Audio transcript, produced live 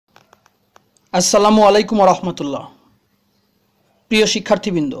আসসালামু আলাইকুম ওয়া রাহমাতুল্লাহ। প্রিয়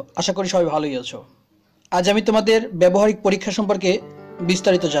শিক্ষার্থীবৃন্দ, আশা করি সবাই ভালোই আছো। আজ আমি তোমাদের ব্যবহারিক পরীক্ষা সম্পর্কে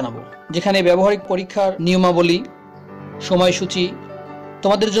বিস্তারিত জানাবো, যেখানে ব্যবহারিক পরীক্ষার নিয়মাবলী, সময়সূচি,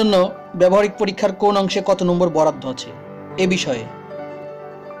 তোমাদের জন্য ব্যবহারিক পরীক্ষার কোন অংশে কত নম্বর বরাদ্দ আছে এ বিষয়ে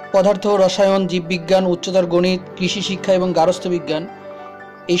পদার্থ, রসায়ন, জীববিজ্ঞান, উচ্চতর গণিত, কৃষি শিক্ষা এবং গার্হস্থ্য বিজ্ঞান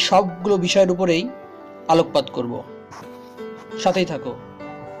এই সবগুলো বিষয়ের উপরেই আলোকপাত করব। সাথেই থাকো।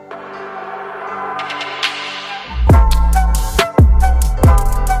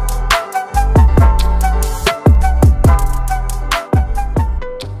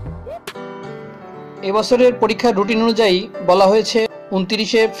 এবছরের পরীক্ষার রুটিন অনুযায়ী বলা হয়েছে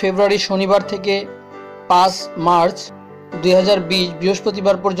 29শে ফেব্রুয়ারি শনিবার থেকে 5 মার্চ 2020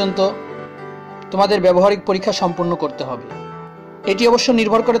 বৃহস্পতিবার পর্যন্ত তোমাদের ব্যবহারিক পরীক্ষা সম্পূর্ণ করতে হবে। এটি অবশ্য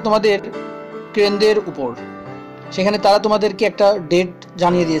নির্ভর করে তোমাদের কেন্দ্রের উপর। সেখানে তারা তোমাদেরকে একটা ডেট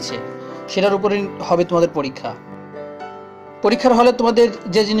জানিয়ে দিয়েছে, সেটার উপরে হবে তোমাদের পরীক্ষা। পরীক্ষার হলে তোমাদের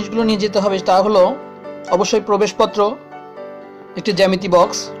যে জিনিসগুলো নিয়ে যেতে হবে তা হলো অবশ্যই প্রবেশপত্র, একটি জ্যামিতি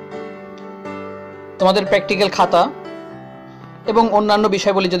বক্স, তোমাদের প্র্যাকটিক্যাল খাতা এবং অন্যান্য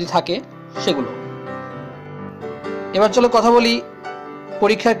বিষয়গুলি যদি থাকে সেগুলো। এবার চলো কথা বলি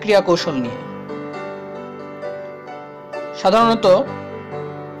পরীক্ষার ক্রিয়া কৌশল নিয়ে। সাধারণত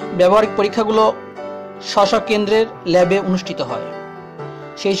ব্যবহারিক পরীক্ষাগুলো স্ব কেন্দ্রের ল্যাবে অনুষ্ঠিত হয়।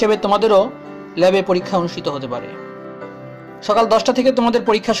 সেই হিসেবে তোমাদেরও ল্যাবে পরীক্ষা অনুষ্ঠিত হতে পারে। সকাল 10টা থেকে তোমাদের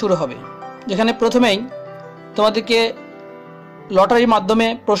পরীক্ষা শুরু হবে, যেখানে প্রথমেই তোমাদেরকে লটারির মাধ্যমে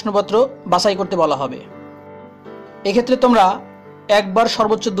প্রশ্নপত্র বাছাই করতে বলা হবে। এক্ষেত্রে তোমরা একবার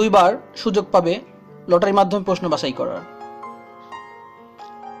সর্বোচ্চ 2 বার সুযোগ পাবে লটারির মাধ্যমে প্রশ্ন বাছাই করার।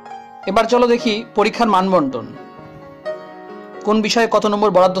 এবার চলো দেখি পরীক্ষার মান বন্টন, কোন বিষয়ে কত নম্বর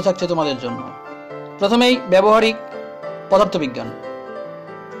বরাদ্দ থাকছে তোমাদের জন্য। প্রথমেই ব্যবহারিক পদার্থবিজ্ঞান,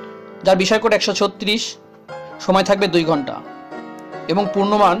 যার বিষয়কোড 136, সময় থাকবে 2 ঘন্টা এবং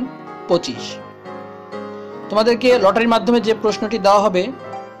পূর্ণমান 25। তোমাদেরকে লটারির মাধ্যমে যে প্রশ্নটি দেওয়া হবে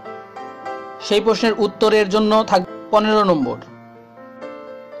সেই প্রশ্নের উত্তরের জন্য থাকবে 15 নম্বর,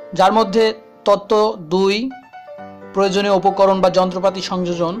 যার মধ্যে তত্ত্ব 2, প্রয়োজনীয় উপকরণ বা যন্ত্রপাতি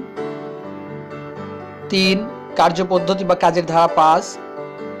সংযোজন 3, কার্যপদ্ধতি বা কাজের ধারা 5,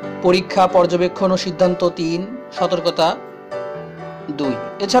 পরীক্ষা, পর্যবেক্ষণ ও সিদ্ধান্ত 3, সতর্কতা 2।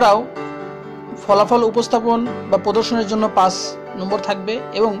 এছাড়াও ফলাফল উপস্থাপন বা প্রদর্শনের জন্য 5 নম্বর থাকবে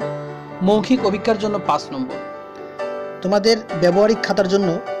এবং মৌখিক অভিজ্ঞতার জন্য 5 নম্বর। তোমাদের ব্যবহারিক খাতার জন্য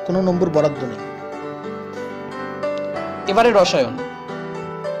কোনো নম্বর বরাদ্দ নেই। এবারে রসায়ন।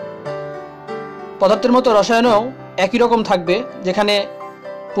 পদার্থের মতো রসায়নেও একই রকম থাকবে, যেখানে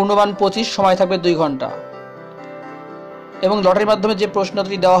পূর্ণমান 25, সময় থাকবে 2 ঘন্টা এবং লটারির মাধ্যমে যে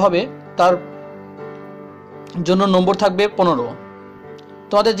প্রশ্নটি দেওয়া হবে তার জন্য নম্বর থাকবে 15।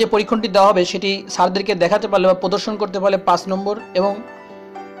 তোমাদের যে পরীক্ষণটি দেওয়া হবে সেটি স্যারদেরকে দেখাতে পারলে বা প্রদর্শন করতে পারলে 5 নম্বর এবং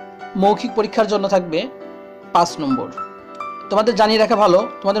মৌখিক পরীক্ষার জন্য থাকবে 5 নম্বর। তোমাদের জানিয়ে রাখা ভালো,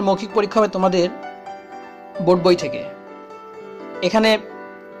 তোমাদের মৌখিক পরীক্ষা হবে তোমাদের বোর্ড বই থেকে। এখানে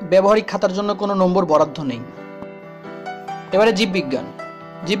ব্যবহারিক খাতার জন্য কোনো নম্বর বরাদ্দ নেই। এবারে জীববিজ্ঞান।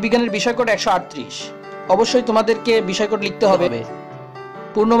 জীববিজ্ঞানের বিষয়কোড 138। অবশ্যই তোমাদেরকে বিষয়কোড লিখতে হবে।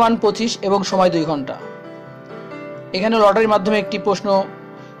 পূর্ণমান 25 এবং সময় 2 ঘন্টা। এখানে লটারির মাধ্যমে একটি প্রশ্ন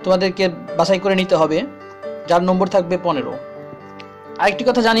তোমাদেরকে বাছাই করে নিতে হবে, যার নম্বর থাকবে 15। আরেকটি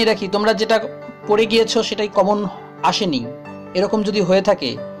কথা জানিয়ে রাখি, তোমরা যেটা পড়ে গিয়েছো সেটাই কমন আসেনি, এরকম যদি হয়ে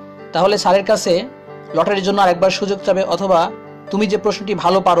থাকে তাহলে স্যারের কাছে লটারির জন্য আরেকবার সুযোগ চাবে, অথবা তুমি যে প্রশ্নটি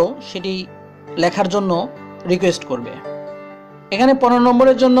ভালো পারো সেটি লেখার জন্য রিকোয়েস্ট করবে। এখানে 15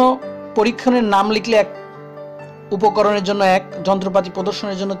 নম্বরের জন্য পরীক্ষণের নাম লিখলে 1, উপকরণের জন্য 1, যন্ত্রপাতি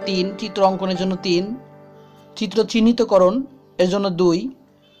প্রদর্শনের জন্য 3, চিত্র অঙ্কনের জন্য 3, চিত্র চিহ্নিতকরণ এর জন্য 2,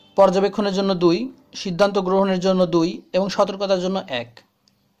 পর্যবেক্ষণের জন্য 2, সিদ্ধান্ত গ্রহণের জন্য 2 এবং সতর্কতার জন্য 1।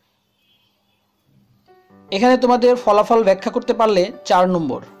 এখানে তোমাদের ফলাফল ব্যাখ্যা করতে পারলে 4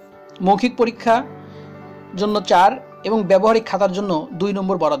 নম্বর, মৌখিক পরীক্ষা জন্য 4 এবং ব্যবহারিক খাতার জন্য 2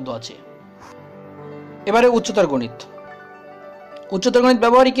 নম্বর বরাদ্দ আছে। এবারে উচ্চতর গণিত। উচ্চতর গণিত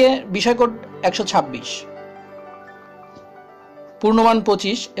ব্যবহারিকে বিষয়কোড 126, পূর্ণমান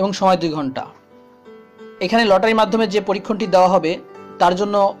 25 এবং সময় 2 ঘন্টা। এখানে লটারির মাধ্যমে যে পরীক্ষণটি দেওয়া হবে তার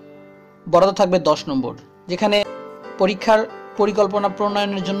জন্য বরাদ্দ থাকবে 10 নম্বর, যেখানে পরীক্ষার পরিকল্পনা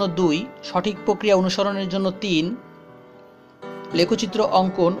প্রণয়নের জন্য 2, সঠিক প্রক্রিয়া অনুসরণের জন্য 3, লেখচিত্র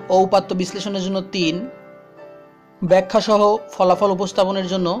অঙ্কন ও উপাত্ত বিশ্লেষণের জন্য 3, ব্যাখ্যা সহ ফলাফল উপস্থাপনের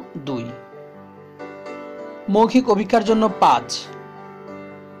জন্য 2, মৌখিক অভিজ্ঞতার জন্য 5।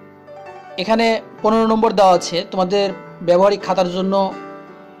 এখানে 15 নম্বর দেওয়া আছে। তোমাদের ব্যবহারিক খাতার জন্য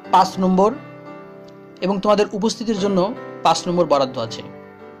 5 নম্বর এবং তোমাদের উপস্থিতির জন্য 5 নম্বর বরাদ্দ আছে।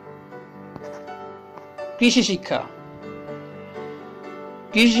 কৃষি শিক্ষা।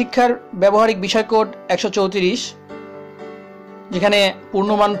 কৃষি শিক্ষার ব্যবহারিক বিষয় কোড 134, যেখানে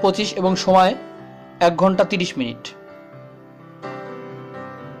পূর্ণমান 25 এবং সময় 1 ঘন্টা 30 মিনিট।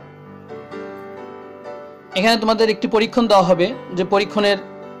 এখানে তোমাদের একটি পরীক্ষণ দেওয়া হবে, যে পরীক্ষণের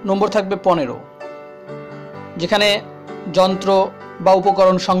নম্বর থাকবে 15, যেখানে যন্ত্র বা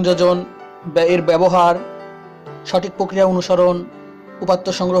উপকরণ সংযোজন, এর ব্যবহার, সঠিক প্রক্রিয়া অনুসরণ, উপাত্ত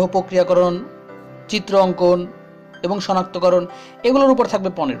সংগ্রহ প্রক্রিয়াকরণ, চিত্র অঙ্কন এবং শনাক্তকরণ, এগুলোর উপর থাকবে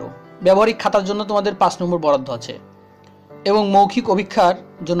 15। ব্যবহারিক খাতার জন্য তোমাদের 5 নম্বর বরাদ্দ আছে এবং মৌখিক অভিক্ষার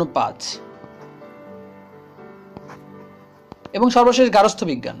জন্য 5। এবং সর্বশেষ গার্হস্থ্য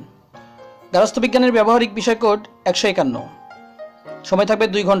বিজ্ঞান। গার্হস্থ্য বিজ্ঞানের ব্যবহারিক বিষয় কোড 151, সময় থাকবে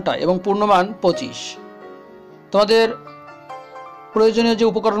 2 ঘন্টা এবং পূর্ণমান 25। তোমাদের প্রয়োজনীয় যে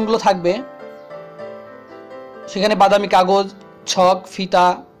উপকরণগুলো থাকবে সেখানে বাদামি কাগজ, ছক, ফিতা,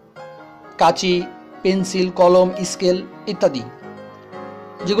 কাঁচি, পেন্সিল, কলম, স্কেল ইত্যাদি,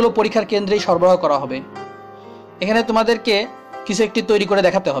 যেগুলো পরীক্ষার কেন্দ্রেই সরবরাহ করা হবে। এখানে তোমাদেরকে কিছু একটি তৈরি করে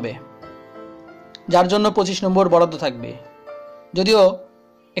দেখাতে হবে, যার জন্য 25 নম্বর বরাদ্দ থাকবে, যদিও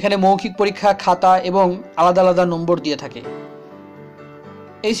এখানে মৌখিক পরীক্ষা, খাতা এবং আলাদা আলাদা নম্বর দিয়ে থাকে।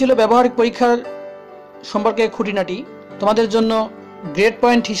 এই ছিল ব্যবহারিক পরীক্ষার সম্পর্কে খুঁটিনাটি। তোমাদের জন্য গ্রেড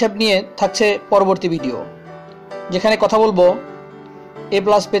পয়েন্ট হিসাব নিয়ে থাকছে পরবর্তী ভিডিও, যেখানে কথা বলবো A+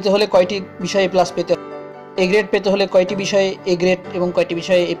 পেতে হলে কয়টি বিষয়ে A+ পেতে, A গ্রেড পেতে হলে কয়টি বিষয়ে A গ্রেড এবং কয়টি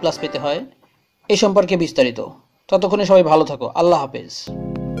বিষয়ে A+ পেতে হয়, এই সম্পর্কে বিস্তারিত। ততক্ষণে সবাই ভালো থাকো। আল্লাহ হাফেজ।